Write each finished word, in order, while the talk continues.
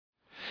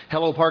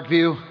Hello,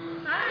 Parkview.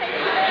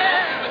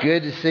 Hi.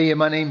 Good to see you.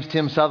 My name's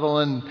Tim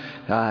Sutherland.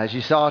 As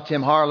you saw,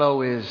 Tim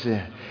Harlow is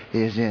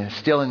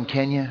still in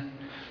Kenya.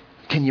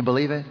 Can you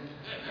believe it?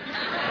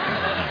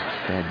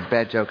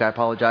 Bad joke. I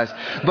apologize.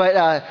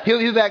 But he'll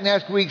be back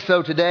next week.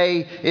 So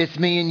today it's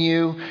me and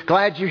you.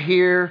 Glad you're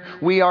here.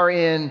 We are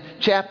in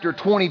chapter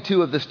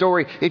 22 of the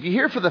story. If you're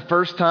here for the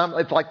first time,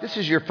 if like this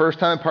is your first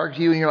time in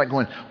Parkview and you're like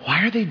going,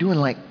 why are they doing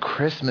like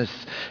Christmas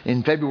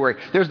in February?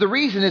 There's the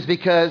reason is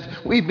because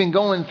we've been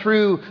going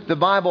through the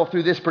Bible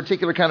through this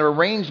particular kind of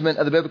arrangement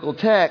of the biblical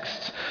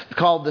texts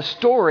called the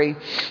story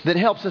that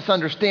helps us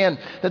understand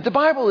that the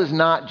Bible is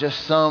not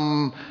just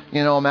some,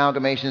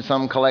 amalgamation,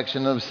 some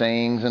collection of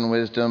sayings and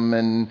wisdom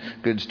and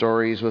good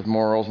stories with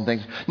morals and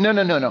things. No.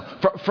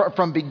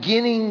 From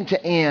beginning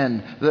to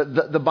end,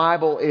 the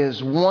Bible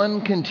is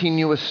one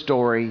continuous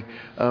story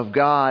of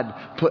God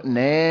putting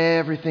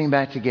everything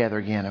back together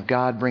again, of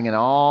God bringing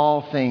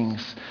all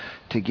things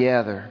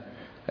together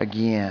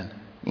again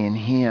in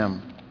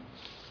Him.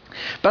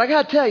 But I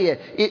got to tell you,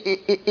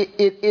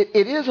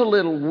 it is a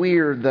little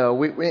weird, though.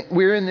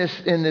 We're in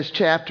this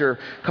chapter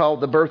called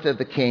The Birth of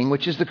the King,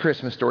 which is the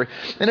Christmas story.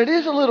 And it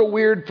is a little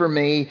weird for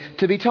me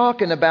to be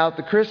talking about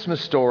the Christmas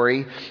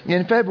story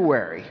in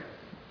February.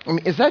 I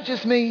mean, is that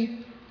just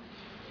me?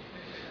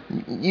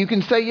 You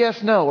can say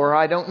yes, no, or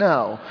I don't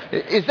know.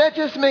 Is that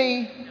just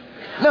me?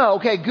 No,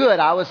 okay, good.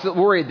 I was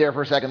worried there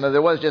for a second, though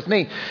there was just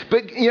me.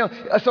 But,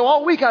 so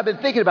all week I've been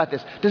thinking about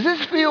this. Does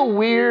this feel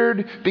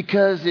weird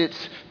because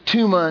it's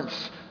 2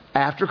 months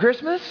after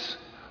Christmas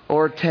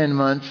or 10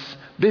 months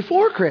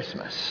before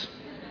Christmas?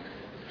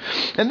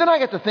 And then I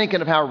got to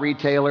thinking of how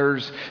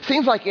retailers,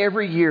 seems like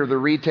every year the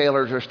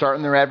retailers are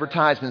starting their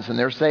advertisements and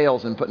their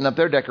sales and putting up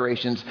their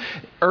decorations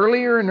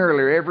earlier and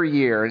earlier every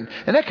year. And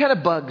that kind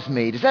of bugs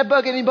me. Does that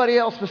bug anybody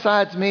else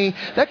besides me?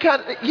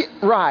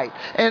 Right.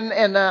 And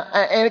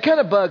it kind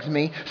of bugs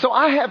me. So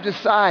I have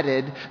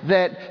decided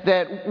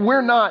that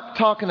we're not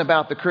talking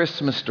about the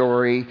Christmas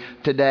story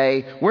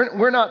today.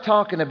 We're not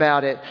talking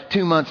about it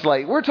 2 months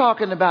late. We're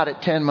talking about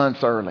it 10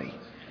 months early.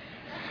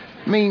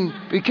 I mean,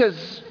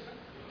 because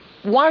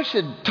why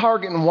should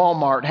Target and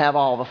Walmart have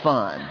all the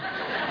fun?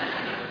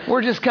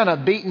 We're just kind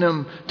of beating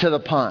them to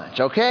the punch,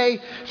 okay?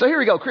 So here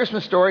we go,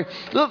 Christmas story.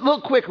 Little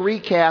quick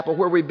recap of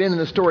where we've been in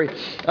the story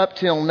up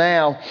till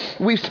now.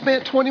 We've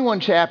spent 21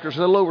 chapters,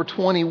 a little over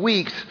 20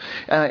 weeks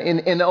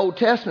in the Old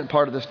Testament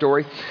part of the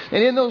story.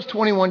 And in those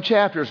 21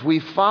 chapters,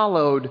 we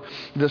followed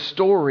the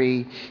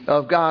story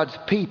of God's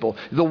people,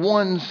 the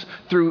ones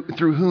through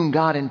whom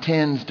God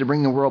intends to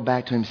bring the world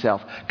back to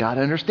Himself. Got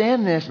to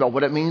understand this about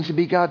what it means to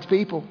be God's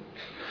people.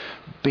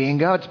 Being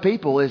God's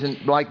people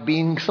isn't like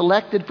being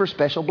selected for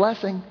special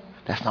blessing.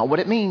 That's not what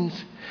it means.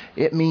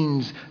 It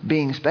means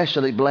being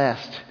specially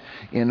blessed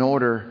in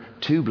order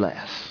to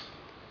bless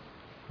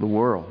the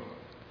world.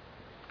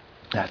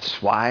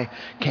 That's why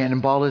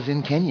Cannonball is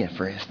in Kenya,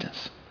 for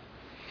instance.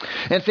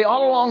 And see,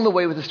 all along the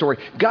way with the story,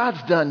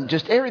 God's done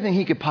just everything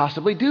He could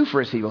possibly do for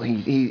His people.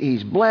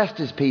 He's blessed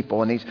His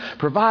people and He's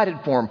provided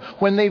for them.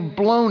 When they've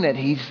blown it,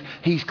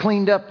 He's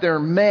cleaned up their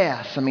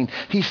mess. I mean,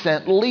 He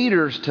sent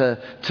leaders to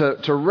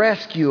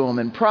rescue them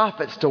and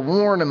prophets to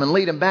warn them and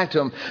lead them back to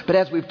Him. But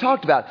as we've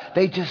talked about,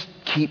 they just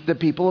keep the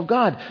people of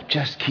God,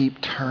 just keep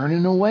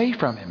turning away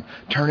from Him,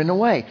 turning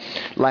away.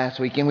 Last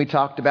weekend we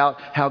talked about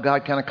how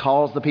God kind of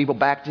calls the people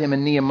back to Him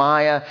in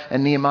Nehemiah,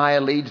 and Nehemiah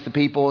leads the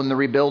people in the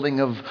rebuilding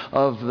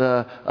of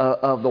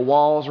the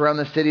walls around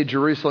the city of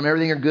Jerusalem.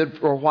 Everything are good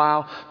for a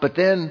while, but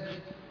then,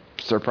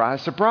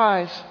 surprise,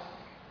 surprise,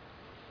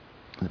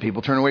 the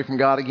people turn away from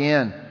God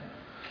again.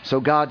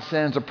 So God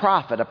sends a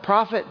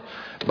prophet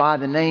by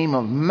the name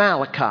of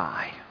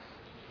Malachi.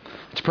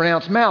 It's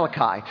pronounced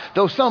Malachi,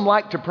 though some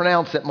like to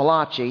pronounce it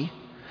Malachi,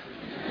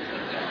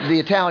 the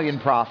Italian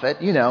prophet,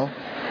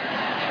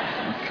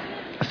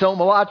 So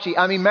Malachi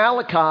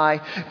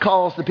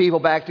calls the people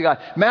back to God.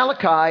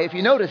 Malachi, if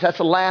you notice, that's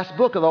the last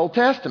book of the Old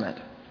Testament.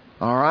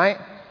 All right?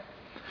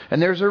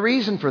 And there's a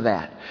reason for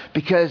that.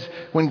 Because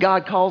when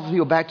God calls the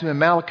people back to Him,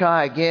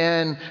 Malachi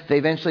again, they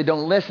eventually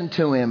don't listen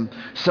to Him.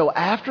 So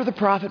after the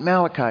prophet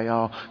Malachi,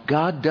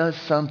 God does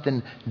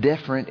something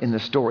different in the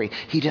story.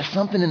 He does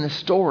something in the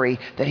story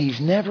that He's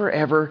never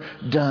ever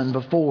done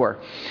before.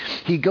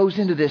 He goes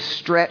into this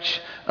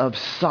stretch of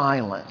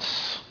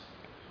silence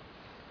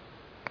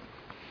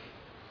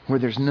where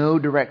there's no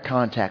direct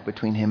contact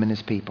between Him and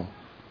His people.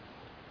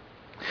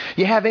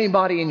 You have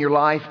anybody in your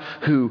life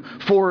who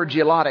forwards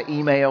you a lot of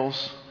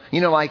emails?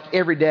 Like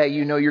every day,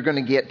 you're going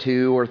to get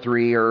 2 or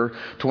 3 or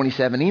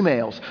 27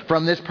 emails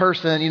from this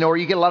person, or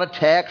you get a lot of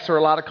texts or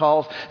a lot of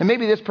calls. And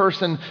maybe this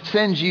person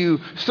sends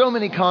you so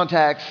many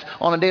contacts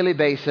on a daily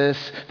basis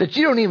that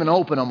you don't even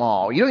open them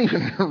all. You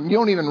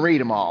don't even read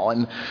them all.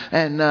 And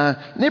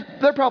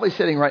they're probably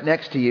sitting right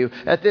next to you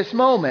at this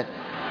moment.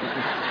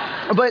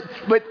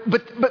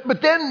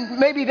 But then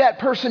maybe that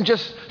person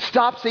just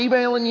stops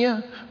emailing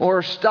you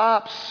or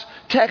stops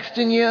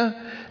texting you,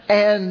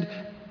 and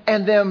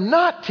them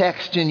not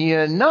texting you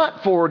and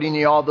not forwarding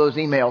you all those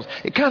emails,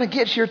 it kind of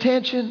gets your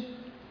attention.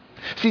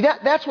 See,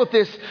 that's what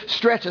this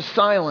stretch of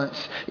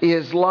silence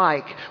is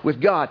like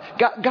with God.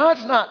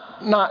 God's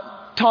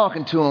not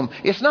talking to him.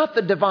 It's not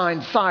the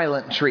divine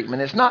silent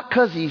treatment. It's not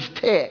because he's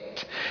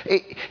ticked.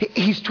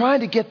 He's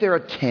trying to get their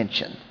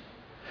attention.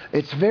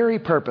 It's very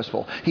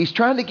purposeful. He's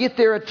trying to get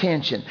their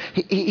attention.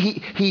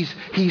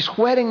 He's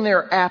whetting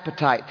their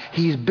appetite.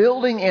 He's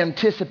building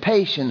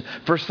anticipation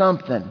for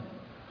something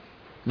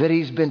that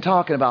he's been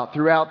talking about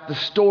throughout the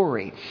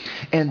story.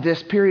 And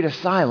this period of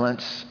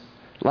silence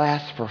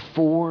lasts for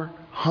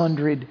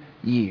 400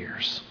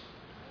 years.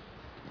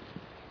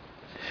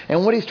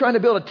 And what he's trying to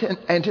build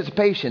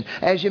anticipation,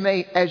 as you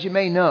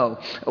may know,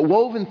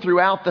 woven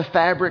throughout the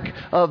fabric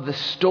of the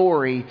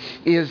story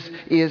is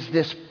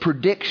this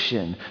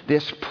prediction,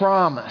 this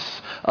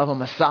promise of a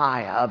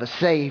Messiah, of a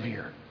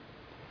Savior.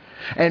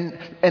 And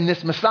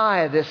this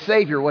Messiah, this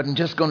Savior, wasn't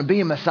just going to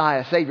be a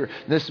Messiah, Savior.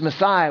 This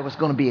Messiah was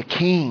going to be a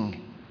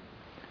king.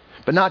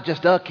 But not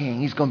just a king,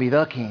 he's going to be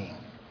the king.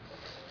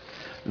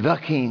 The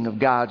king of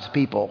God's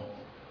people.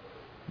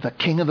 The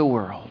king of the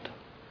world.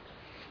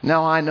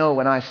 Now I know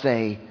when I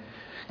say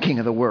king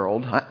of the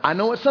world, I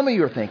know what some of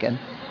you are thinking.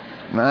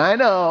 I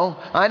know,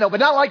 but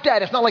not like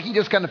that. It's not like he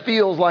just kind of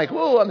feels like,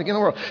 whoa, I'm the king of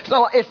the world.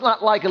 It's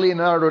not like a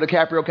Leonardo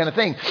DiCaprio kind of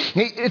thing.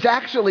 It's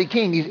actually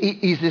king.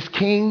 He's this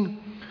king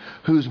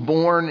who's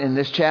born in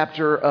this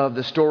chapter of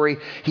the story.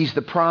 He's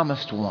the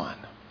promised one.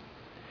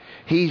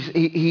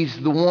 He's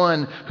the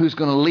one who's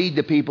going to lead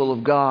the people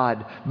of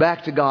God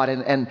back to God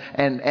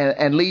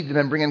and lead them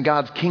in bringing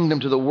God's kingdom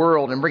to the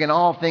world and bringing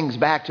all things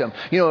back to him.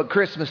 You know, at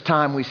Christmas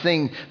time we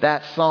sing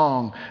that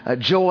song,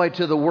 joy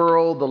to the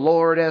world, the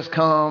Lord has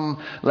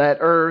come, let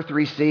earth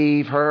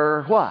receive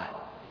her, what?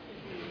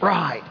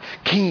 Right,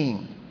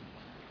 king.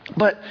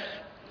 But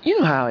you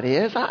know how it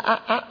is.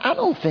 I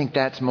don't think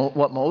that's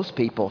what most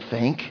people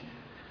think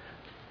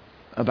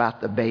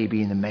about the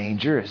baby in the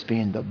manger as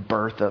being the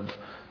birth of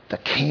the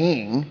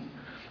king.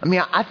 I mean,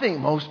 I think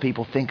most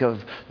people think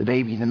of the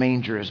baby in the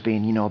manger as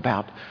being,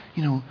 about,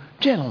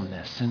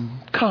 gentleness and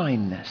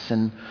kindness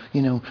and,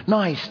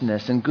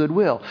 niceness and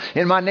goodwill.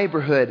 In my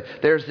neighborhood,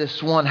 there's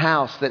this one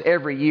house that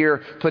every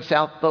year puts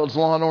out those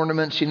lawn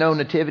ornaments,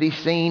 nativity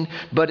scene.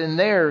 But in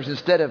theirs,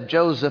 instead of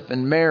Joseph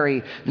and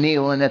Mary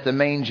kneeling at the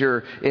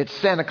manger, it's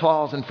Santa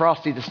Claus and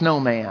Frosty the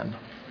Snowman.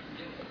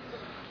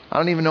 I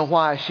don't even know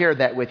why I shared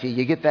that with you.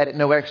 You get that at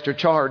no extra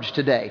charge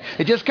today.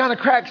 It just kind of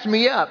cracks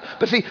me up.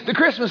 But see, the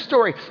Christmas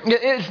story,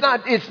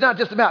 it's not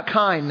just about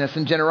kindness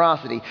and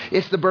generosity.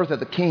 It's the birth of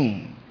the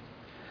king.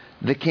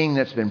 The king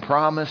that's been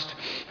promised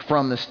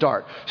from the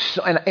start.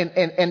 So,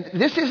 and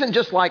this isn't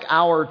just like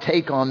our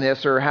take on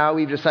this or how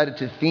we've decided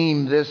to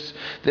theme this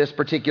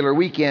particular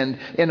weekend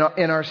in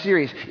our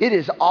series. It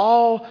is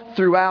all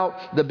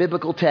throughout the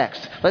biblical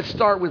text. Let's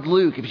start with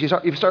Luke. If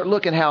you start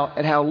looking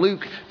at how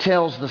Luke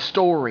tells the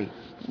story.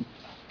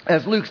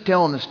 As Luke's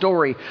telling the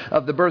story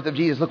of the birth of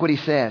Jesus, look what he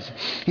says.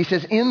 He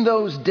says, in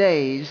those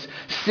days,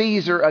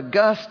 Caesar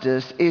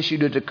Augustus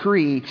issued a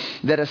decree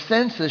that a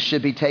census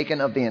should be taken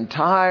of the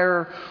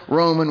entire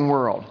Roman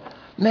world.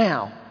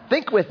 Now,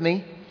 think with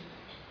me.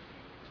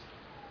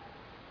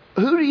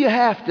 Who do you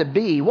have to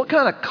be? What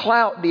kind of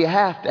clout do you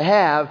have to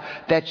have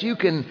that you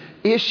can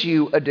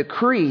issue a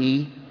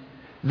decree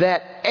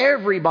that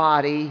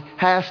everybody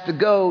has to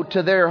go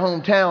to their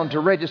hometown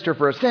to register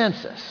for a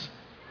census?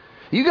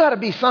 You got to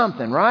be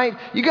something, right?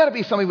 You got to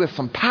be somebody with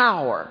some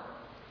power.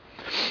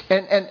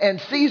 And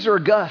Caesar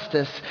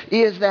Augustus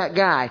is that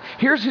guy.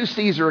 Here's who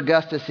Caesar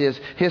Augustus is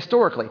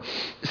historically.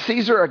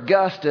 Caesar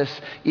Augustus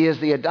is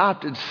the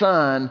adopted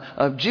son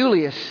of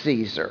Julius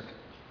Caesar.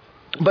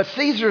 But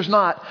Caesar's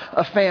not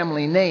a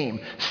family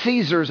name.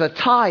 Caesar's a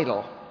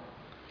title.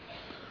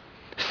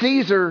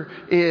 Caesar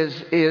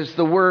is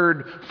the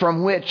word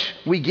from which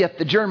we get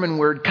the German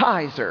word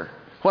Kaiser.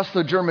 What's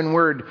the German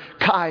word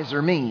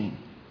Kaiser mean?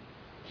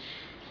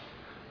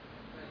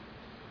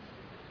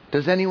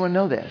 Does anyone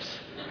know this?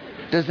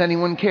 Does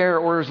anyone care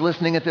or is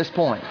listening at this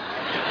point?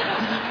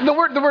 The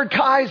word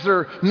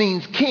Kaiser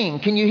means king.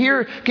 Can you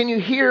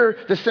hear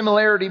the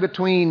similarity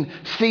between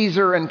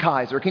Caesar and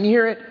Kaiser? Can you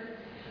hear it?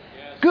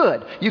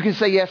 Good. You can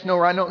say yes, no,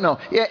 or I don't know.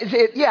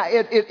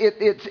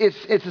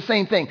 It's the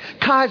same thing.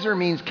 Kaiser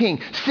means king.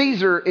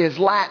 Caesar is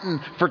Latin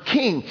for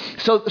king.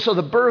 So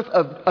the birth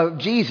of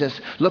Jesus,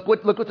 look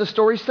what the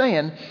story's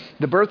saying.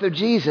 The birth of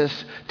Jesus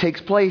takes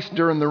place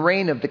during the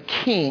reign of the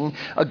king.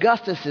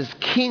 Augustus is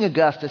King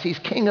Augustus. He's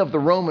king of the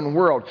Roman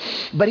world.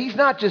 But he's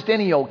not just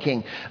any old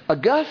king.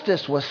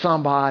 Augustus was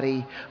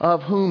somebody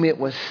of whom it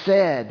was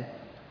said,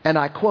 and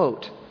I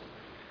quote,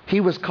 he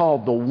was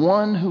called the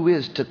one who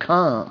is to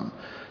come,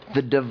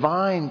 the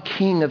divine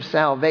King of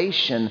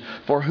salvation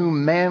for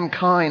whom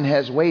mankind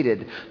has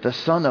waited, the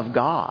Son of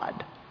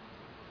God.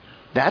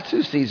 That's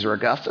who Caesar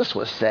Augustus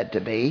was said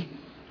to be.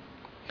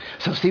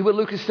 So see what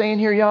Luke is saying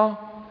here, y'all?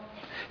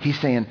 He's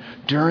saying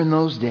during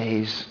those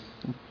days,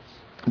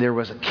 there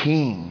was a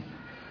king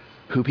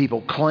who people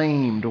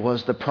claimed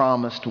was the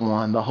promised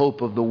one, the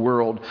hope of the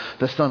world,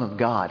 the Son of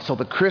God. So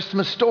the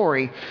Christmas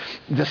story,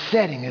 the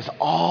setting is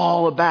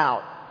all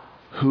about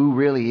who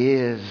really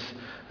is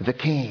the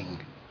king.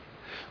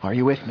 Are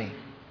you with me?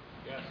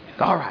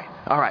 All right.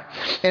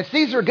 And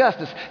Caesar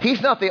Augustus,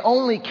 he's not the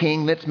only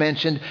king that's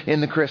mentioned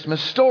in the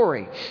Christmas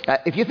story.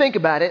 If you think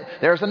about it,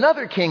 there's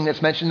another king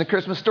that's mentioned in the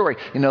Christmas story.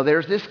 You know,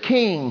 there's this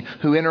king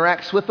who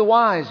interacts with the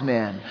wise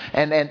men.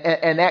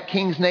 And that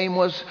king's name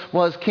was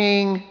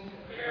King...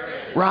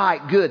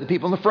 Right, good. The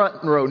people in the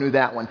front row knew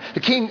that one. The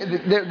king,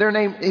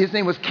 his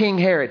name was King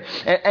Herod.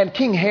 And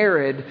King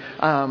Herod,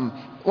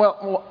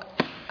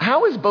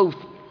 how is both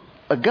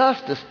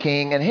Augustus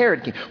king and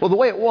Herod king? Well, the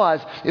way it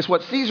was is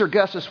what Caesar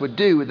Augustus would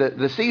do.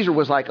 The Caesar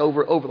was like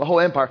over the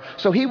whole empire.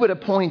 So he would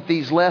appoint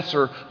these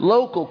lesser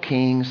local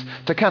kings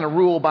to kind of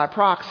rule by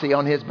proxy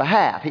on his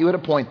behalf. He would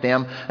appoint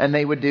them and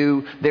they would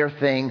do their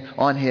thing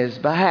on his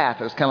behalf.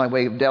 It was kind of like a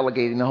way of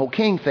delegating the whole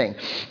king thing.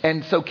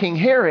 And so King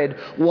Herod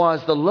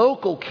was the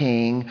local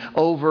king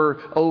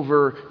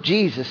over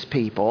Jesus'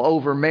 people,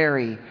 over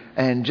Mary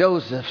and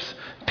Joseph's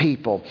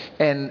people.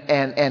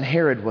 And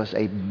Herod was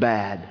a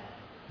bad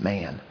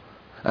man.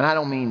 And I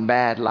don't mean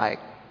bad like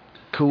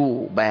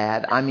cool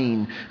bad. I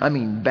mean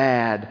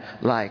bad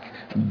like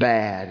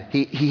bad.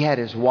 He had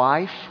his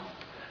wife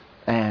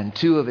and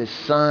 2 of his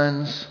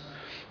sons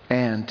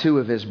and 2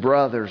 of his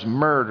brothers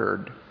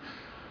murdered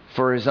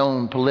for his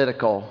own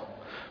political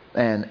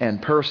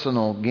and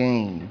personal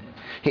gain.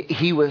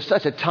 He was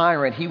such a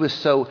tyrant. He was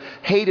so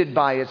hated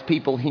by his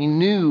people. He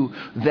knew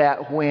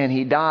that when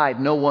he died,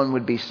 no one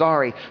would be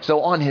sorry. So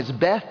on his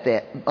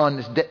deathbed,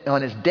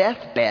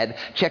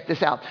 check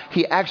this out.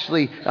 He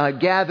actually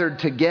gathered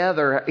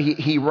together.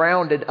 He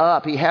rounded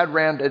up. He had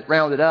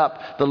rounded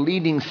up the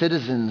leading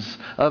citizens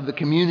of the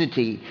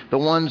community, the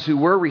ones who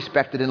were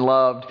respected and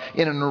loved,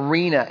 in an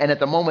arena. And at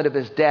the moment of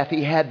his death,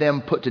 he had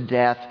them put to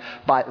death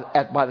by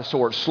the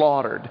sword,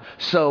 slaughtered,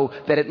 so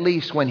that at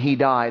least when he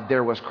died,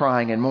 there was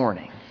crying and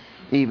mourning.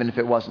 Even if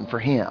it wasn't for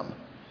him.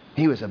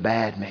 He was a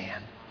bad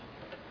man.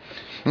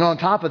 And on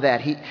top of that,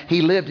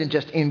 he lived in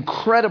just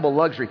incredible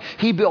luxury.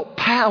 He built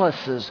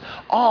palaces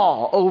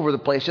all over the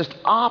place, just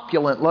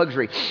opulent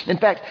luxury. In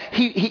fact,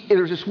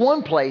 there was this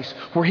one place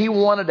where he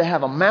wanted to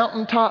have a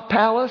mountaintop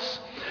palace,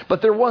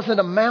 but there wasn't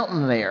a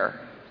mountain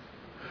there.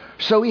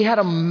 So he had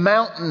a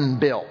mountain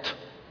built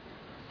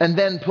and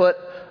then put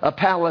a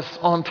palace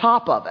on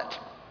top of it.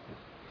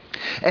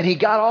 And he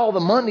got all the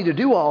money to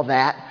do all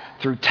that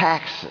through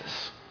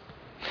taxes.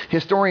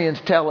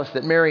 Historians tell us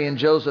that Mary and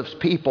Joseph's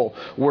people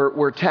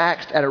were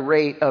taxed at a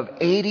rate of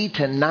 80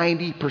 to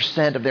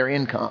 90% of their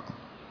income.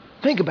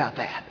 Think about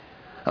that.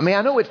 I mean,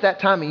 I know it's that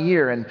time of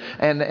year,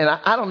 and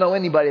I don't know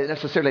anybody that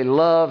necessarily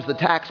loves the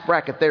tax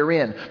bracket they're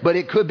in, but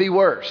it could be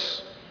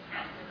worse.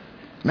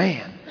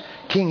 Man,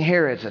 King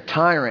Herod's a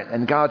tyrant,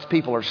 and God's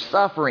people are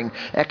suffering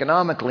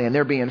economically, and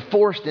they're being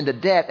forced into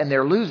debt, and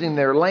they're losing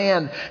their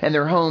land and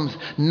their homes,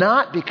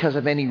 not because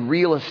of any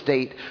real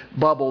estate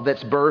bubble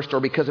that's burst or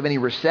because of any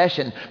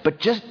recession, but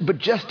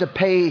just to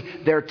pay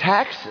their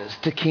taxes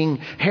to King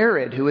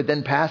Herod, who would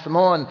then pass them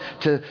on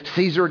to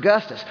Caesar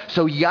Augustus.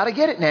 So you got to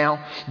get it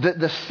now.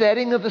 The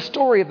setting of the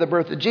story of the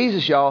birth of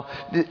Jesus, y'all,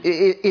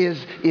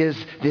 is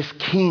this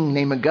king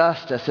named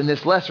Augustus and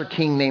this lesser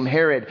king named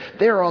Herod.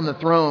 They're on the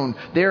throne.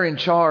 They're in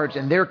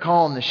charge. And they're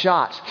calling the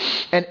shots.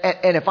 And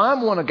if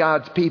I'm one of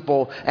God's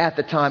people at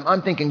the time,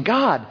 I'm thinking,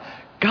 God,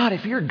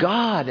 if you're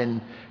God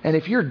and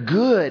if you're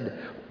good,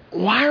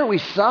 why are we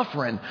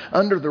suffering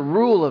under the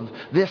rule of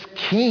this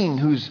king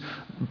who's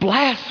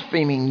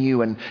blaspheming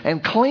you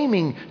and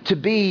claiming to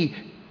be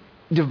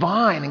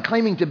divine and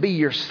claiming to be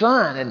your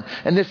son,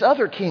 and this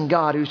other king,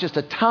 God, who's just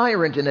a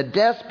tyrant and a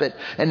despot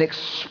and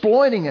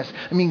exploiting us?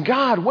 I mean,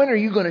 God, when are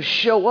you going to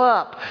show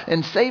up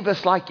and save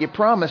us like you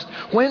promised?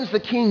 When's the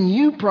king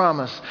you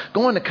promised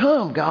going to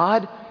come,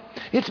 God?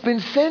 It's been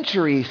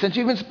centuries since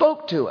you even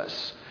spoke to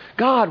us.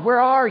 God,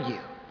 where are you?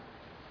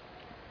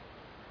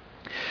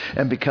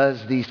 And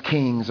because these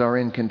kings are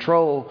in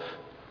control,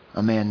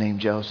 a man named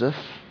Joseph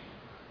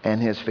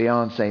and his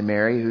fiancée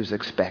Mary, who's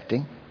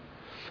expecting,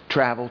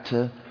 travel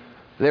to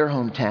their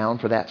hometown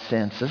for that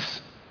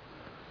census,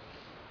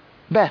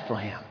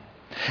 Bethlehem.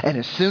 And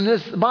as soon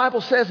as the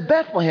Bible says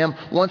Bethlehem,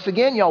 once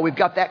again, y'all, we've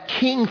got that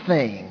king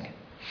thing.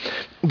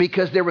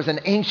 Because there was an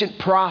ancient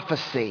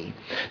prophecy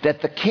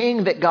that the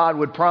king that God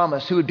would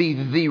promise, who would be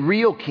the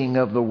real king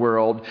of the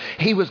world,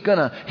 he was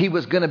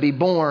gonna be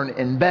born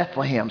in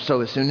Bethlehem.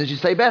 So as soon as you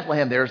say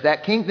Bethlehem, there's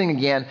that king thing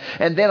again.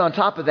 And then on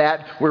top of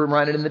that, we're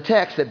reminded in the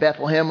text that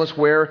Bethlehem was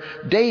where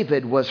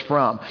David was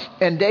from.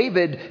 And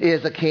David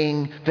is a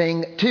king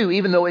thing too,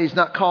 even though he's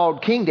not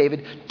called King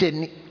David.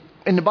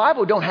 In the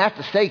Bible, don't have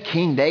to say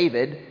King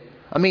David.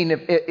 I mean,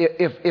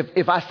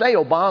 if I say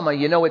Obama,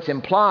 you know it's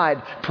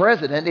implied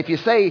president. If you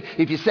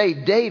say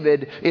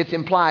David, it's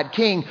implied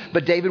king.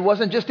 But David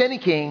wasn't just any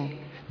king.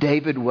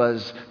 David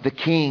was the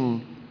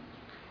king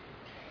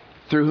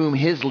through whom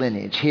his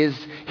lineage,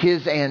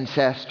 his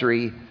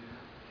ancestry,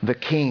 the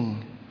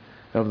king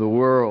of the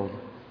world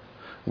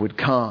would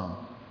come.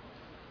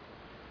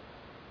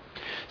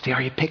 See,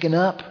 are you picking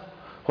up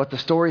what the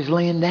story's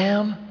laying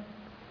down?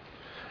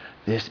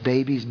 This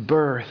baby's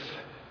birth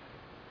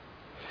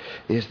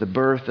is the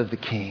birth of the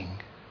king.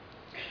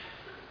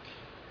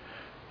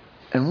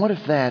 And what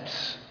if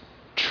that's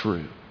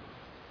true?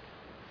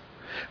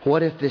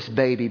 What if this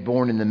baby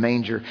born in the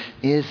manger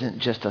isn't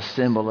just a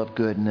symbol of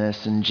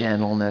goodness and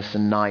gentleness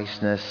and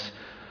niceness?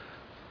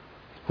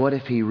 What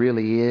if he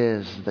really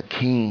is the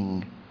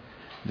king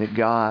that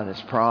God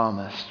has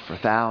promised for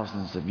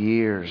thousands of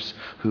years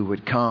who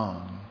would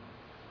come?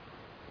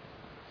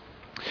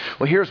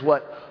 Well, here's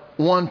what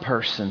one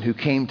person who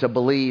came to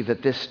believe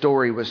that this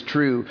story was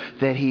true,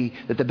 that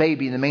the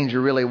baby in the manger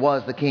really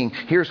was the king.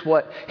 Here's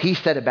what he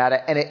said about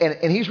it.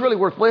 And he's really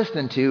worth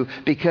listening to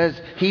because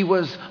he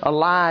was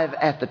alive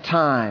at the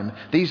time.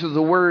 These are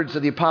the words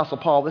of the Apostle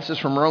Paul. This is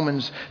from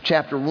Romans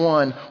chapter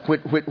 1,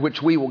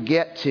 which we will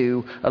get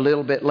to a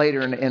little bit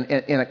later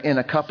in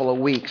a couple of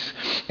weeks.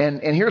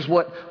 And here's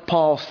what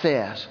Paul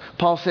says.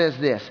 Paul says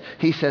this.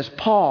 He says,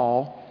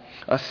 Paul,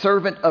 a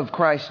servant of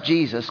Christ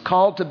Jesus,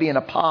 called to be an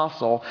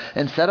apostle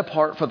and set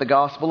apart for the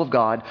gospel of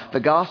God, the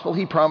gospel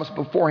he promised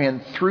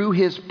beforehand through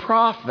his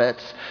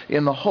prophets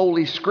in the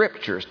Holy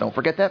Scriptures. Don't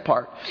forget that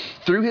part.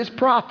 Through his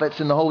prophets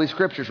in the Holy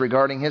Scriptures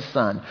regarding his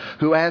Son,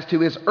 who as to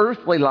his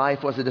earthly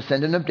life was a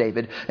descendant of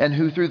David, and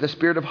who through the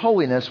Spirit of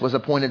holiness was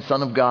appointed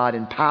Son of God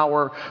in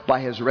power by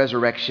his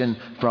resurrection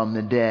from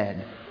the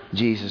dead,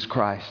 Jesus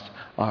Christ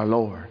our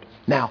Lord.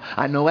 Now,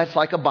 I know that's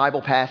like a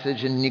Bible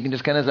passage and you can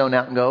just kind of zone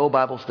out and go, oh,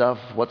 Bible stuff,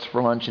 what's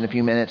for lunch in a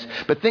few minutes.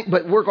 But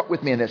work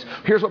with me in this.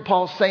 Here's what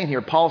Paul's saying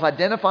here. Paul's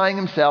identifying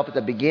himself at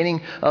the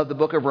beginning of the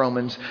book of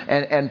Romans.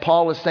 And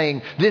Paul is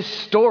saying, this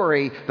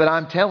story that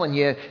I'm telling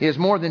you is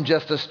more than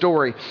just a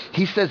story.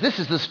 He says, this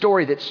is the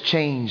story that's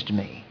changed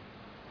me.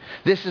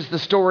 This is the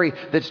story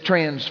that's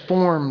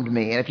transformed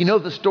me. And if you know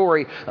the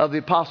story of the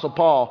Apostle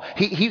Paul,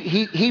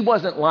 he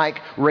wasn't like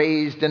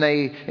raised in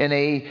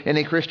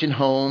a Christian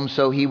home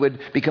so he would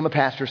become a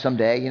pastor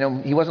someday. You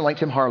know, he wasn't like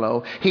Tim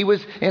Harlow. He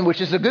was, and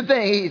which is a good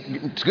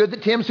thing. It's good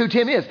that Tim's who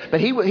Tim is. But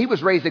he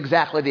was raised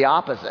exactly the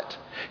opposite.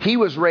 He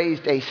was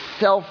raised a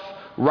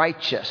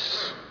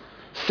self-righteous,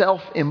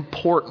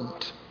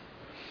 self-important,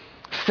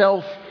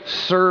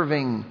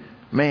 self-serving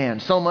man.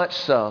 So much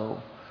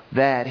so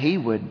that he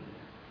would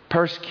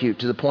persecute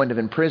to the point of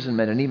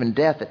imprisonment and even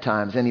death at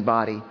times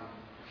anybody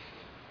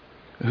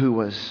who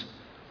was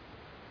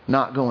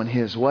not going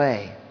his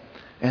way.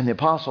 And the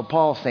Apostle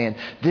Paul saying,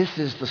 this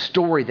is the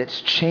story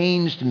that's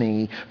changed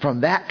me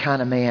from that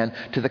kind of man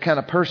to the kind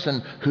of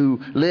person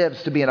who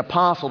lives to be an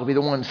apostle, to be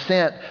the one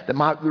sent, that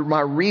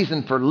my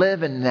reason for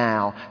living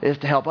now is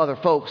to help other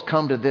folks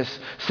come to this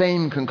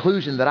same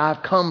conclusion that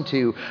I've come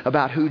to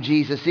about who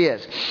Jesus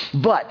is.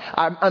 But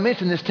I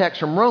mentioned this text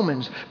from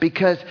Romans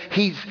because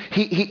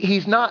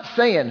he's not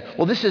saying,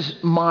 well, this is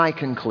my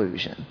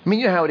conclusion. I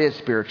mean, you know how it is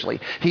spiritually.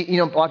 A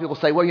lot of people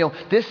say, well,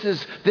 this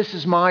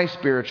is my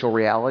spiritual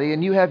reality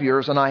and you have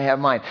yours and I have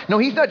mine. No,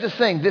 he's not just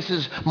saying this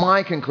is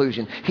my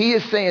conclusion. He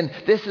is saying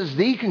this is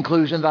the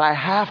conclusion that I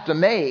have to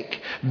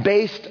make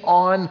based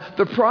on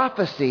the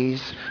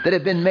prophecies that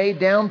have been made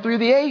down through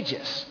the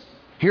ages.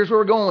 Here's where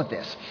we're going with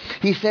this.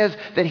 He says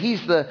that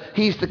he's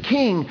the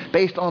king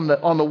based on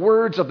the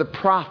words of the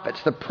prophets,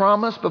 the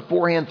promise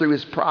beforehand through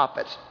his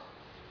prophets.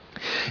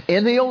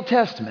 In the Old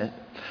Testament,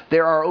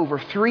 there are over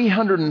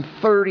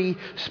 330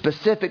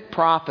 specific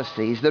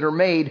prophecies that are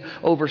made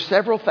over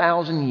several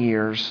thousand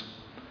years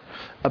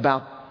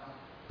about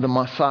the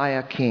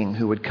Messiah King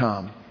who would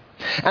come.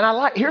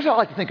 And here's how I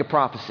like to think of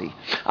prophecy.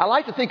 I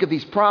like to think of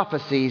these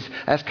prophecies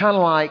as kind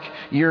of like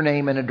your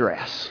name and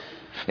address.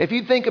 If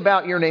you think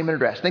about your name and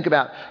address, think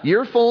about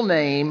your full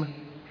name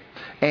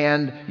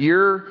and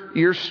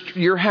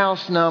your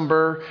house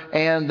number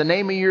and the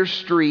name of your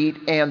street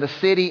and the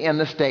city and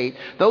the state.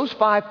 Those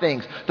five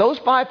things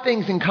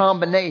in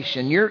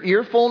combination,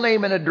 your full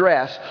name and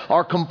address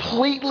are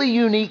completely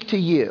unique to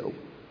you.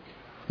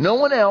 No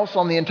one else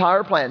on the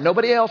entire planet,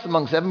 nobody else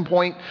among 7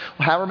 point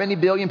however many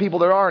billion people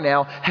there are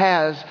now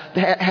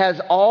has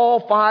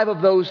all five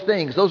of those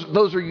things.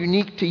 Those are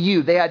unique to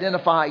you. They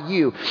identify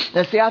you.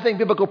 And see, I think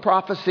biblical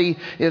prophecy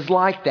is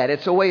like that.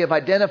 It's a way of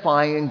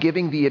identifying and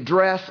giving the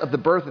address of the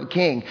birth of the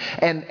King.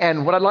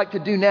 And what I'd like to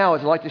do now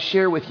is I'd like to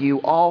share with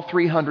you all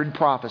 300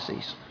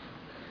 prophecies.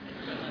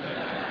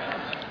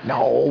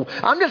 No,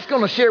 I'm just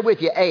going to share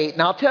with you 8,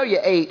 and I'll tell you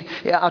 8.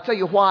 I'll tell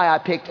you why I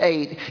picked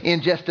 8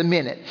 in just a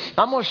minute.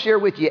 I'm going to share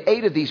with you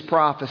 8 of these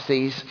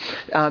prophecies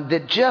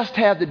that just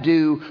have to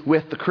do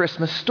with the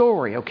Christmas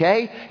story,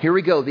 okay? Here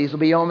we go. These will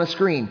be on the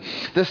screen.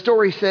 The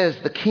story says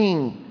the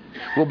king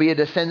will be a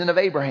descendant of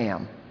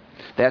Abraham.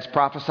 That's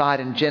prophesied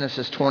in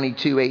Genesis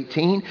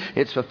 22:18.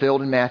 It's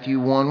fulfilled in Matthew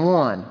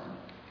 1:1.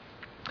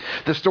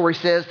 The story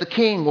says the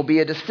king will be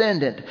a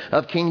descendant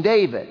of King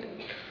David.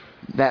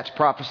 That's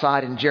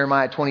prophesied in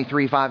Jeremiah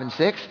 23:5 and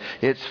 6.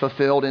 It's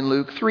fulfilled in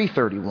Luke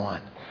 3:31.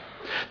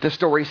 The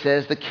story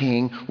says the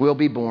king will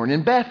be born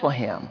in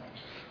Bethlehem.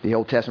 The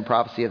Old Testament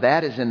prophecy of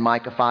that is in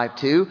Micah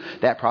 5:2.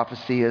 That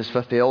prophecy is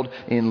fulfilled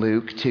in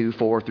Luke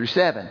 2:4 through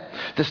 7.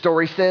 The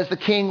story says the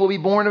king will be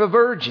born of a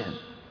virgin.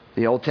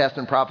 The Old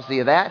Testament prophecy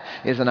of that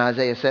is in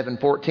Isaiah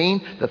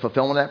 7:14. The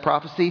fulfillment of that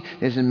prophecy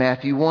is in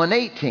Matthew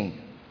 1:18.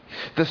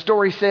 The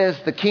story says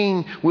the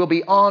king will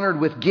be honored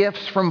with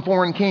gifts from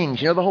foreign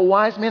kings. You know the whole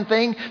wise men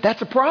thing?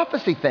 That's a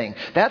prophecy thing.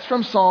 That's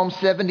from Psalm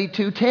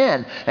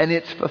 72:10, and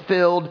it's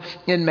fulfilled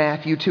in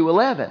Matthew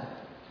 2:11.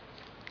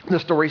 The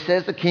story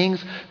says the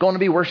king's going to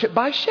be worshipped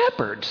by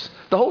shepherds.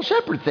 The whole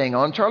shepherd thing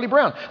on Charlie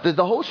Brown.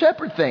 The whole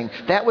shepherd thing.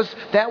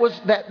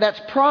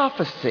 That's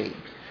prophecy.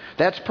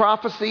 That's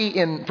prophecy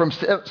from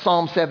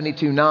Psalm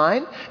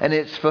 72:9, and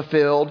it's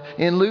fulfilled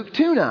in Luke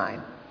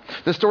 2:9.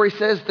 The story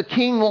says the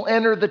king will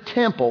enter the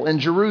temple in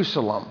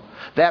Jerusalem.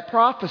 That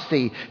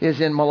prophecy is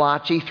in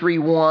Malachi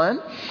 3:1.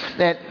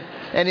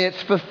 And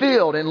it's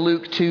fulfilled in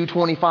Luke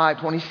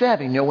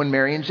 2:25-27. You know, when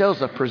Mary and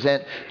Joseph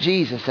present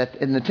Jesus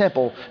in the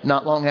temple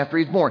not long after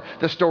he's born.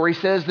 The story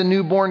says the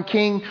newborn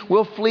king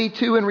will flee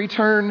to and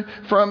return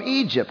from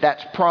Egypt.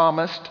 That's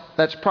promised.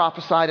 That's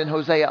prophesied in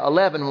Hosea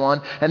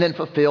 11:1 and then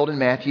fulfilled in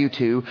Matthew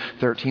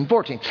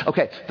 2:13-14.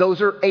 Okay,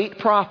 those are 8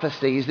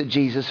 prophecies that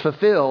Jesus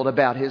fulfilled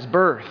about his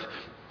birth.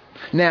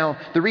 Now,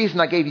 the reason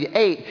I gave you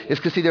 8 is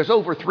because, see, there's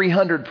over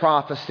 300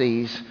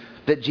 prophecies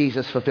that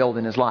Jesus fulfilled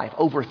in his life.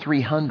 Over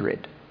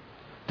 300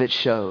 that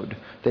showed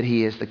that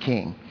he is the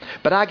king.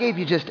 But I gave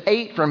you just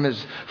 8 from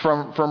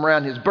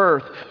around his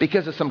birth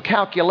because of some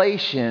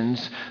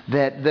calculations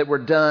that were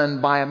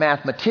done by a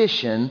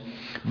mathematician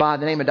by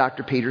the name of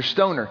Dr. Peter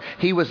Stoner.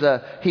 He was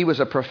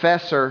a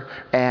professor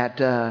at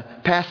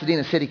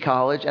Pasadena City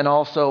College and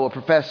also a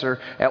professor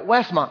at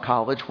Westmont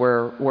College,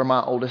 where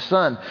my oldest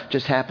son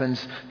just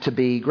happens to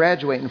be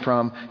graduating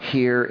from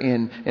here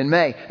in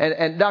May.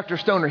 And Dr.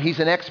 Stoner, he's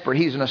an expert.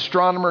 He's an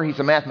astronomer. He's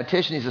a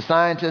mathematician. He's a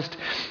scientist.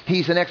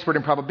 He's an expert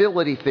in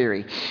probability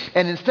theory.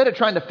 And instead of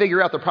trying to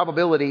figure out the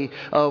probability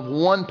of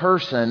one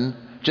person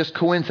just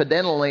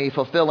coincidentally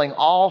fulfilling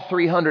all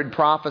 300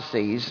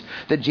 prophecies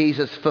that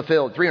Jesus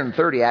fulfilled,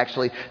 330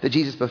 actually, that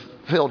Jesus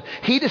fulfilled,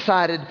 he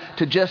decided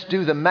to just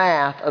do the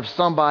math of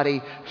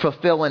somebody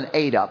fulfilling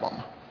 8 of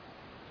them.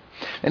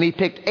 And he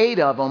picked 8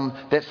 of them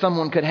that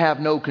someone could have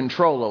no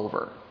control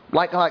over.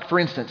 Like for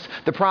instance,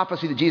 the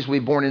prophecy that Jesus would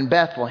be born in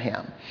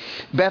Bethlehem.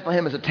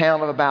 Bethlehem is a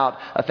town of about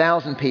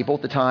 1,000 people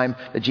at the time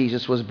that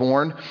Jesus was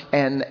born.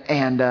 And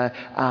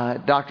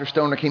Dr.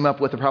 Stoner came up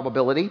with a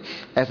probability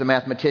as a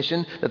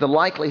mathematician that the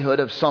likelihood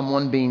of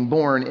someone being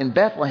born in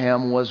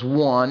Bethlehem was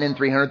 1 in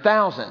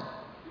 300,000.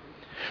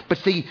 But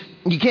see,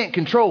 you can't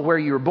control where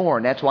you were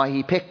born. That's why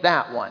he picked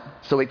that one.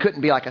 So it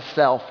couldn't be like a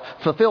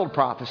self-fulfilled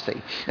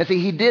prophecy. And see,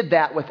 he did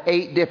that with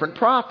 8 different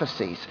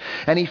prophecies.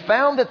 And he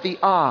found that the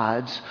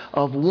odds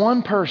of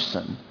one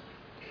person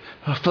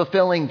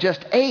fulfilling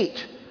just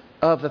 8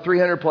 of the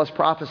 300 plus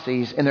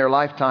prophecies in their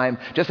lifetime,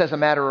 just as a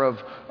matter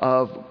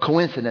of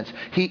coincidence,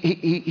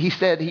 he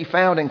said he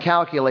found and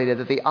calculated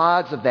that the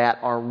odds of that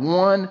are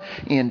 1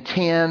 in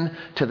 10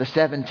 to the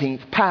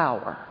 17th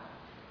power.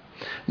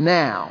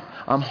 Now,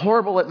 I'm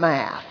horrible at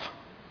math.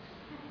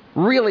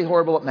 Really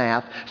horrible at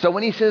math. So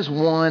when he says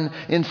 1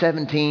 in 10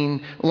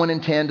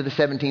 to the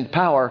 17th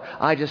power,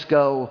 I just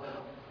go,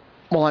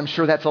 well, I'm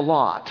sure that's a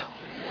lot.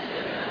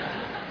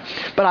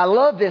 But I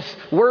love this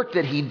work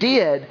that he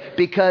did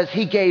because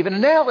he gave an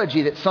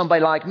analogy that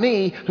somebody like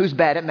me who's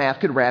bad at math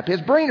could wrap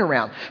his brain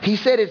around. He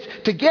said it's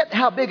to get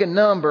how big a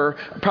number,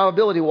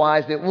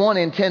 probability-wise, that 1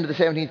 in 10 to the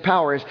 17th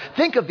power is,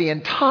 think of the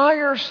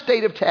entire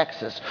state of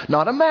Texas,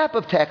 not a map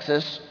of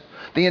Texas,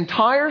 the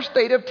entire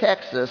state of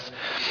Texas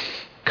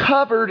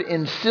covered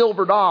in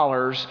silver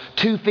dollars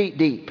 2 feet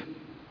deep.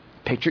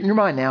 Picture it in your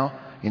mind now.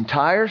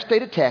 Entire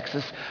state of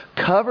Texas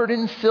covered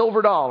in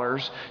silver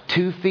dollars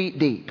 2 feet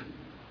deep.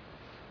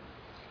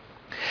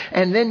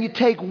 And then you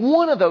take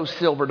one of those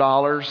silver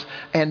dollars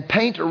and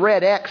paint a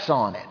red X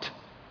on it.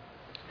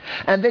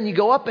 And then you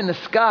go up in the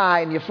sky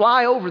and you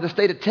fly over the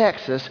state of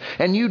Texas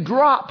and you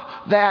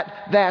drop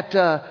that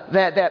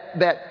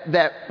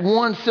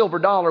one silver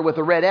dollar with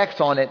a red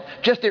X on it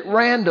just at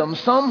random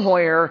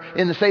somewhere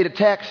in the state of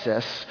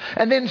Texas,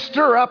 and then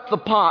stir up the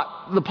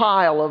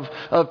pile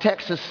of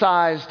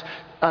Texas-sized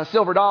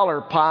silver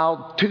dollar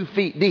pile 2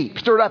 feet deep.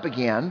 Stir it up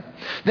again.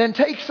 Then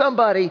take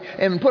somebody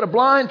and put a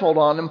blindfold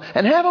on them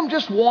and have them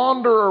just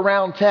wander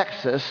around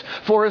Texas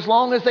for as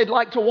long as they'd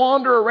like to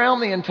wander around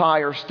the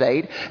entire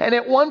state. And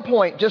at one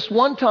point, just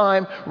one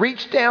time,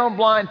 reach down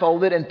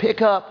blindfolded and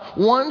pick up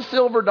one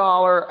silver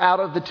dollar out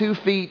of the 2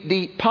 feet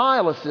deep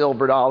pile of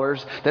silver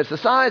dollars that's the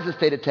size of the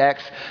state of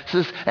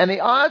Texas. And the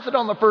odds that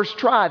on the first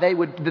try they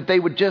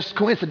would just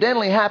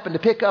coincidentally happen to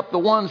pick up the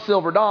one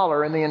silver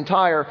dollar in the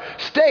entire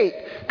state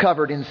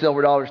covered in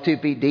silver dollars 2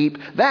 feet deep,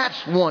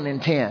 that's 1 in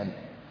 10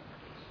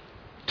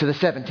 to the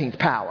 17th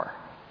power.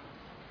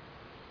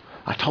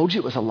 I told you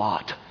it was a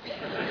lot.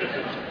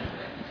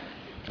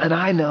 And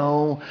I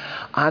know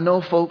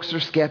folks are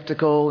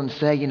skeptical and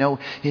say,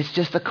 it's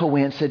just a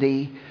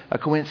coincidence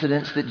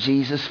that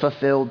Jesus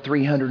fulfilled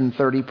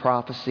 330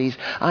 prophecies.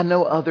 I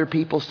know other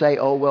people say,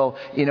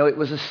 it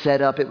was a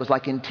setup. It was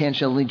like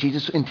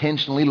Jesus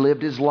intentionally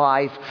lived his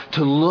life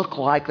to look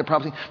like the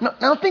prophecy.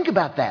 Now think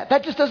about that.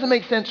 That just doesn't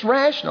make sense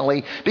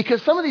rationally,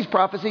 because some of these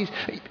prophecies,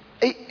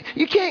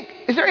 you can't.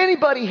 Is there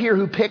anybody here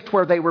who picked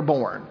where they were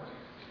born?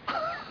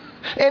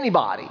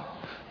 Anybody?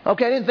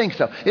 Okay, I didn't think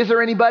so. Is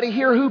there anybody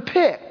here who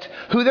picked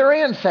who their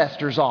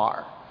ancestors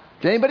are?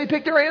 Did anybody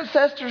pick their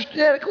ancestors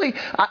genetically?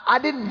 I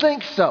didn't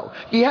think so.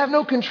 You have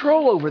no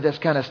control over this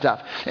kind of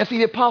stuff. And see,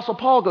 the Apostle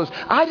Paul goes,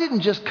 I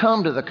didn't just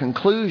come to the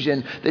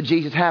conclusion that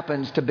Jesus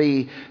happens to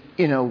be,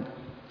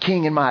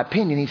 king in my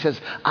opinion. He says,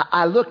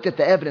 I looked at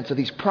the evidence of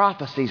these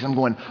prophecies. I'm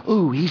going,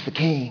 ooh, he's the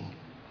king.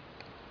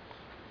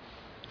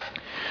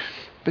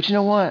 But you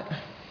know what?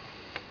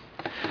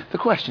 The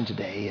question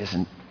today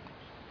isn't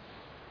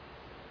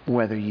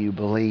whether you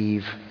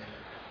believe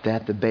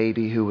that the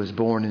baby who was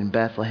born in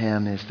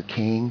Bethlehem is the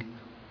king.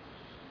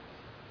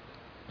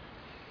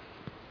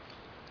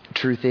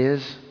 Truth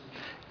is,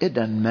 it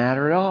doesn't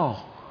matter at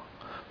all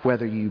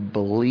whether you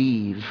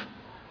believe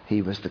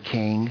he was the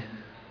king.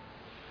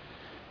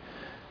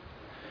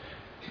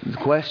 The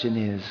question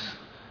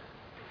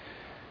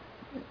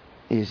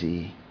is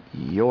he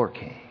your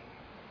king?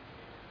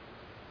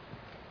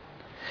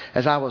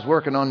 As I was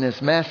working on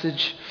this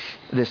message,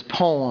 this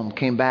poem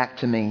came back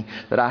to me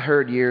that I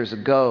heard years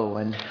ago,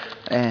 and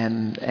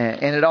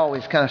it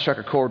always kind of struck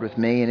a chord with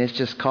me, and it's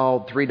just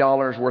called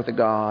 $3 Worth of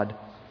God.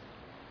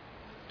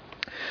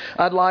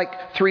 I'd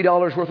like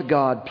 $3 worth of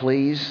God,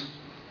 please.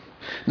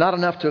 Not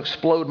enough to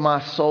explode my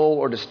soul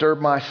or disturb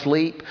my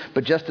sleep,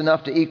 but just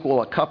enough to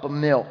equal a cup of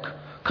milk,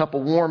 a cup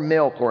of warm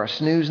milk, or a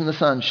snooze in the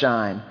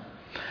sunshine.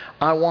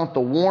 I want the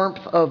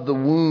warmth of the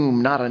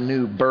womb, not a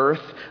new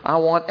birth. I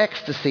want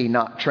ecstasy,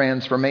 not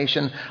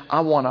transformation. I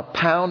want a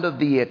pound of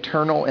the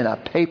eternal in a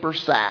paper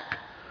sack.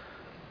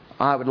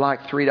 I would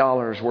like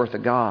 $3 worth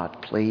of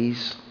God,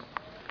 please.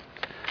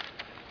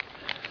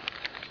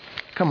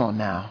 Come on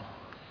now.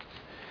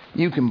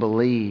 You can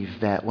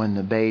believe that when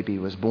the baby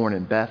was born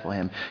in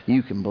Bethlehem,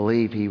 you can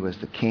believe he was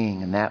the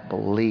king, and that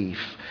belief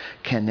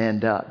can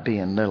end up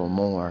being little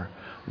more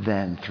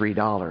than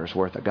 $3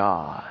 worth of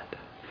God.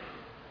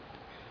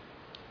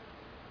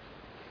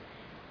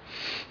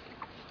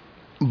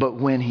 But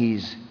when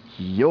he's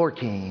your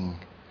king,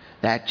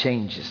 that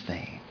changes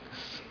things.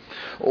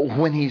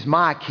 When he's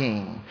my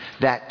king,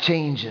 that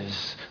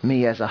changes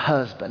me as a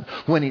husband.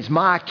 When he's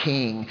my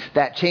king,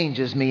 that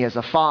changes me as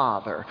a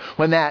father.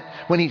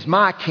 When he's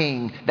my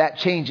king, that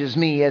changes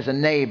me as a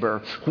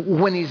neighbor.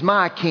 When he's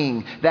my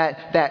king,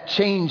 that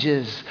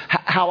changes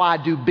how I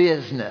do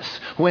business.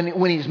 When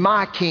he's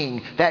my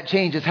king, that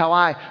changes how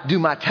I do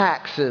my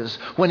taxes.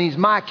 When he's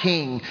my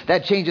king,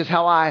 that changes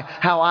how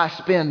I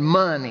spend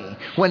money.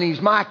 When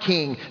he's my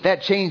king,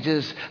 that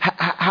changes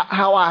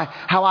how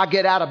I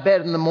get out of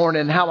bed in the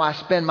morning and how I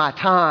spend my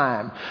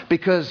time.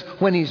 Because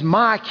when he's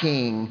my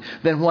king,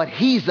 then what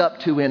he's up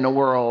to in the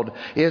world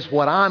is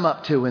what I'm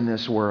up to in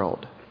this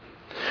world.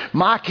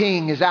 My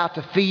king is out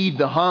to feed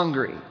the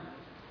hungry.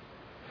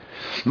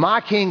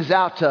 My king's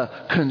out to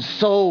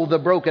console the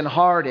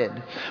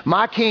brokenhearted.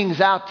 My king's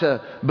out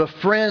to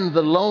befriend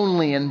the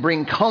lonely and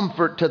bring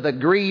comfort to the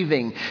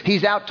grieving.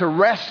 He's out to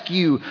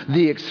rescue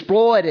the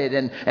exploited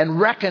and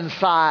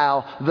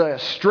reconcile the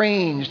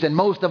estranged, and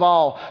most of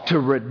all, to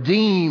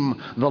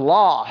redeem the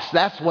lost.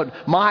 That's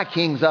what my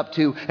king's up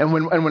to. And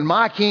when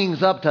my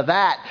king's up to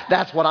that,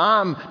 that's what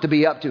I'm to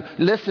be up to.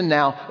 Listen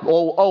now,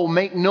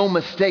 make no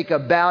mistake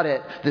about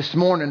it this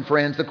morning,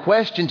 friends. The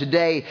question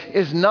today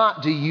is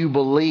not, do you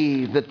believe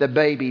that the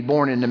baby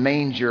born in the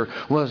manger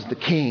was the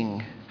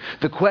king?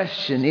 The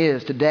question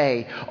is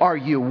today, are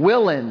you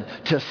willing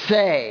to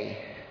say,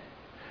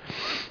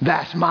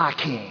 that's my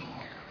king?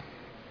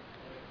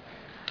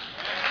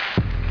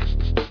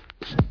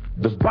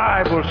 The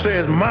Bible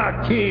says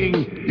my king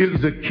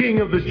is the king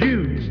of the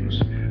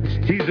Jews.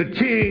 He's the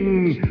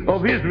king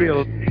of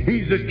Israel.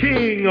 He's the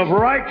king of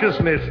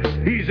righteousness.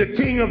 He's the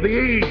king of the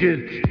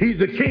ages. He's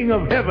the king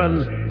of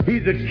heaven.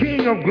 He's the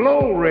king of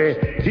glory.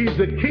 He's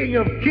the king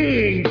of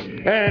kings.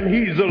 And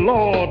he's the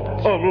Lord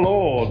of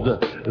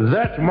lords.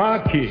 That's my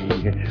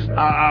king.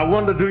 I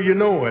wonder, do you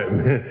know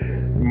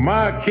him?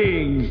 My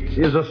king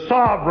is a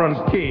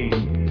sovereign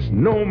king.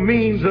 No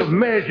means of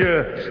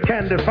measure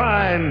can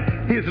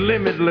define his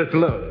limitless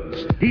love.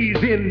 He's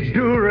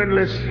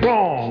enduringly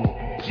strong.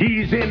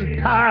 He's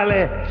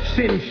entirely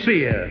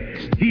sincere.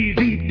 He's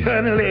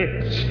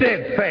eternally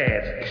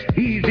steadfast.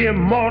 He's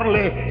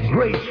immortally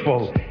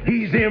graceful.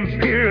 He's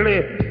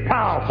imperially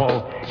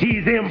powerful.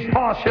 He's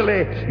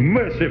impartially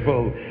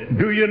merciful.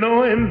 Do you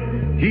know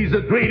him? He's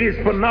the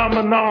greatest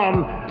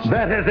phenomenon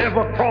that has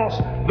ever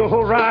crossed the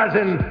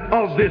horizon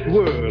of this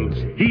world.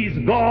 He's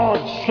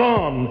God's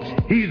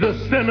Son. He's the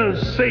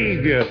sinner's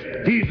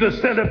Savior. He's the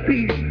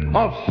centerpiece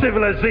of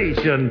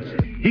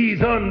civilization.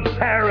 He's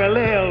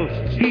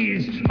unparalleled.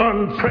 He's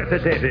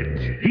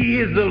unprecedented. He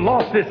is the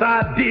loftiest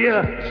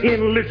idea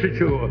in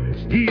literature.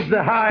 He's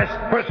the highest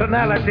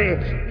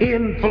personality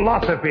in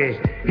philosophy.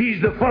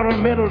 He's the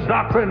fundamental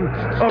doctrine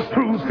of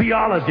true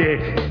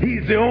theology.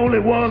 He's the only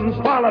one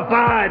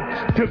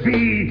qualified to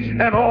be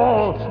an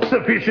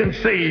all-sufficient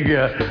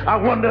Savior. I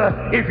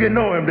wonder if you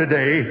know him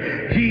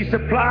today. He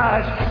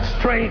supplies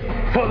strength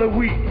for the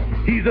weak.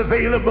 He's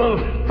available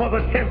for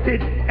the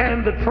tempted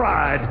and the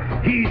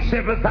tried. He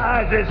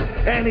sympathizes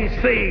and he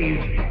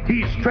saves.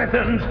 He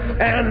strengthens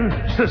and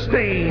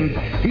sustains.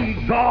 He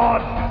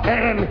guards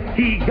and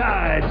He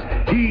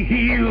guides. He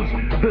heals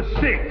the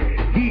sick.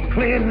 He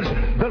cleanses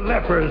the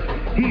lepers.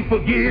 He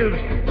forgives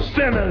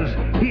sinners.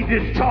 He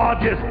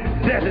discharges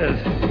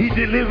debtors. He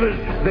delivers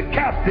the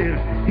captive.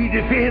 He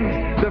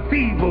defends the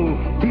feeble.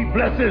 He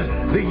blesses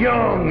the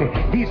young.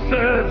 He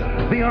serves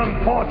the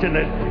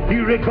unfortunate. He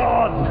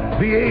regards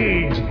the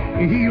aged.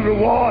 He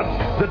rewards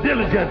the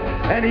diligent.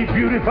 And He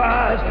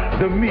beautifies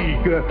the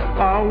meek.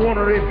 I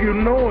wonder if you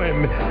know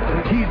Him.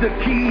 He's the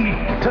key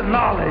to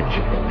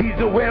knowledge. He's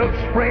the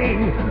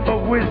wellspring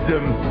of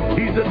wisdom.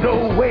 He's the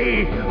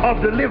doorway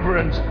of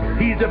deliverance.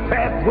 He's the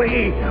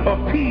pathway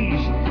of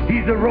peace.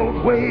 He's the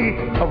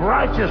roadway of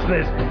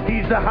righteousness.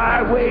 He's the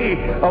highway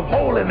of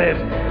holiness.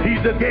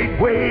 He's the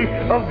gateway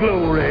of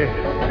glory.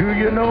 Do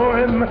you know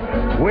Him?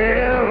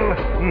 Well,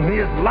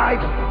 His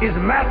life is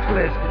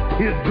matchless.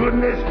 His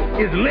goodness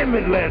is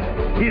limitless.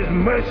 His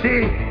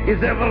mercy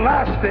is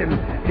everlasting.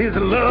 His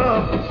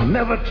love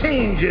never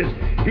changes.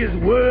 His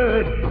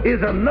word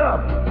is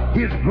enough.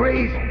 His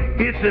grace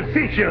is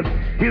sufficient.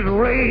 His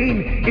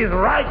reign is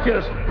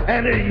righteous.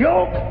 And His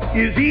yoke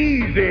is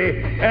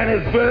easy. And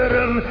His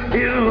burden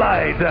is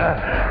light.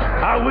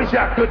 I wish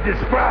I could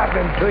describe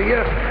Him to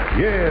you.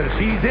 Yes,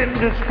 He's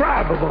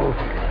indescribable.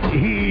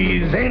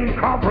 He's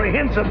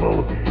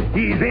incomprehensible.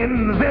 He's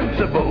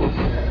invincible.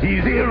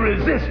 He's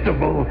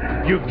irresistible.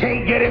 You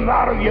can't get Him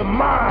out of your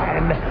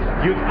mind.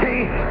 You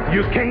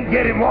can't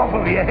get Him off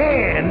of your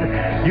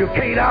hand. You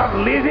can't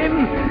outlive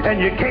Him,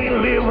 and you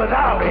can't live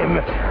without Him.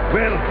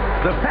 Well,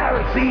 the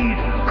Pharisees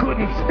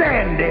couldn't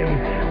stand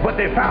Him, but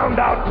they found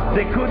out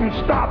they couldn't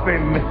stop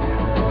Him.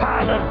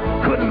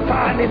 Pilate couldn't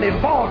find any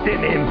fault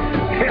in Him.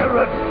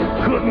 Herod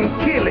couldn't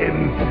kill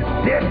Him.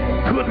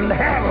 Death couldn't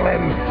handle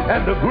Him,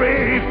 and the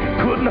grave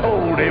couldn't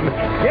hold Him.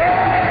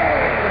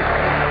 Yes!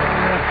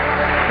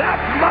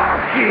 That's my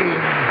King.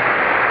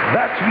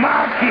 That's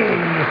my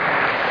King.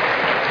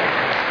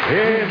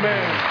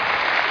 Amen.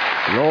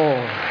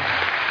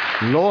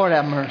 Lord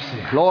have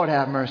mercy. Lord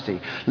have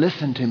mercy.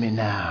 Listen to me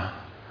now.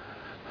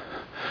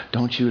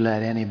 Don't you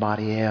let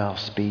anybody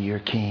else be your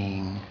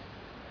king.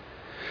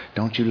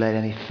 Don't you let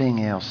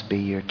anything else be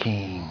your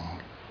king.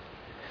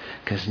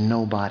 Because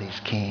nobody's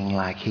king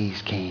like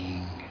He's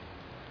king.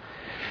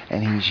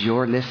 And He's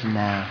your, listen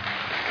now.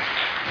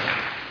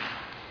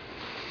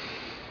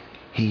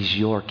 He's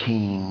your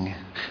king,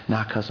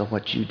 not because of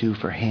what you do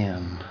for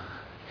Him.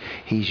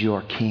 He's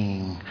your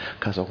king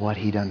because of what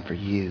He done for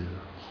you.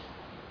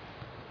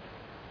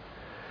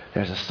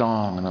 There's a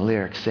song and the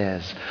lyric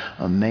says,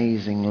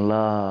 amazing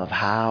love,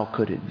 how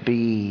could it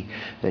be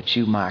that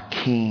you, my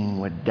king,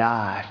 would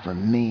die for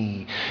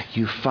me?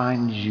 You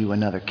find you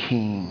another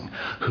king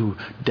who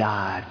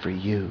died for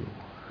you.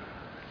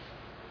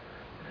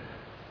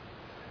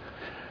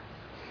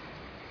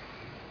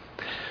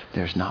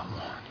 There's not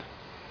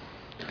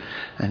one.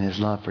 And His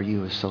love for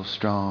you is so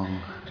strong,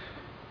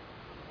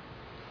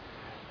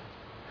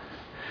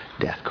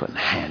 death couldn't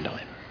handle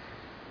Him.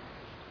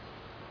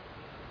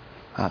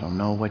 I don't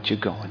know what you're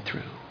going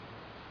through,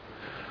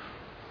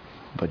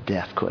 but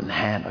death couldn't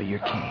handle your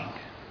king.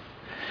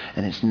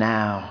 And it's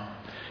now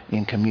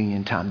in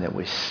communion time that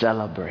we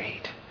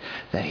celebrate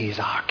that He's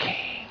our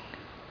king.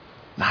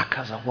 Not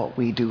because of what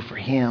we do for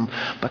Him,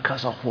 but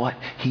because of what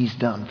He's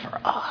done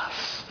for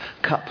us.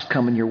 Cups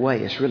coming your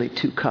way. It's really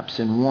two cups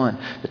in one.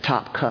 The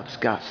top cup's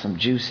got some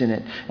juice in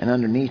it, and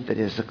underneath it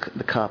is the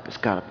cup. It's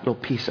got a little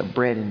piece of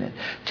bread in it.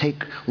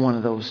 Take one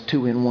of those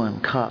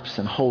 2-in-1 cups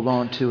and hold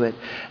on to it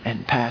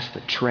and pass the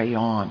tray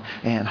on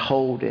and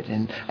hold it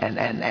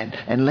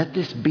and let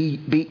this be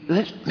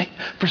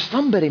for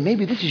somebody,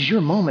 maybe this is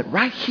your moment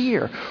right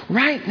here,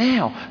 right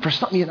now. For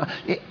some,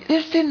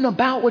 this isn't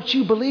about what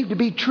you believe to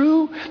be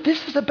true.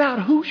 This is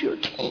about who's your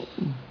king.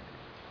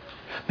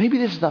 Maybe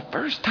this is the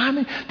first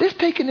time. This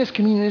taking this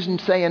communion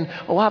isn't saying,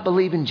 oh, I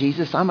believe in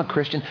Jesus, I'm a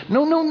Christian.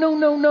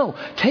 No.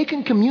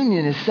 Taking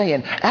communion is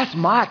saying, that's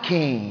my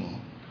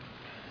king.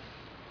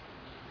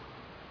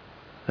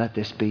 Let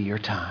this be your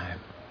time.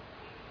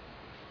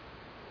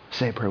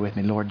 Say a prayer with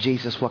me. Lord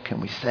Jesus, what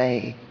can we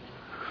say?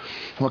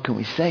 What can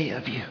we say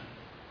of you?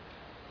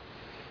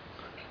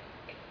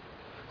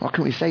 What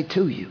can we say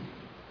to you?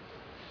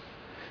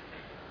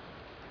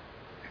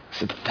 I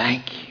said,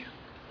 thank you.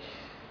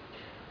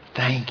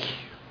 Thank you.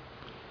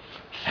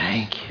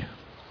 Thank you.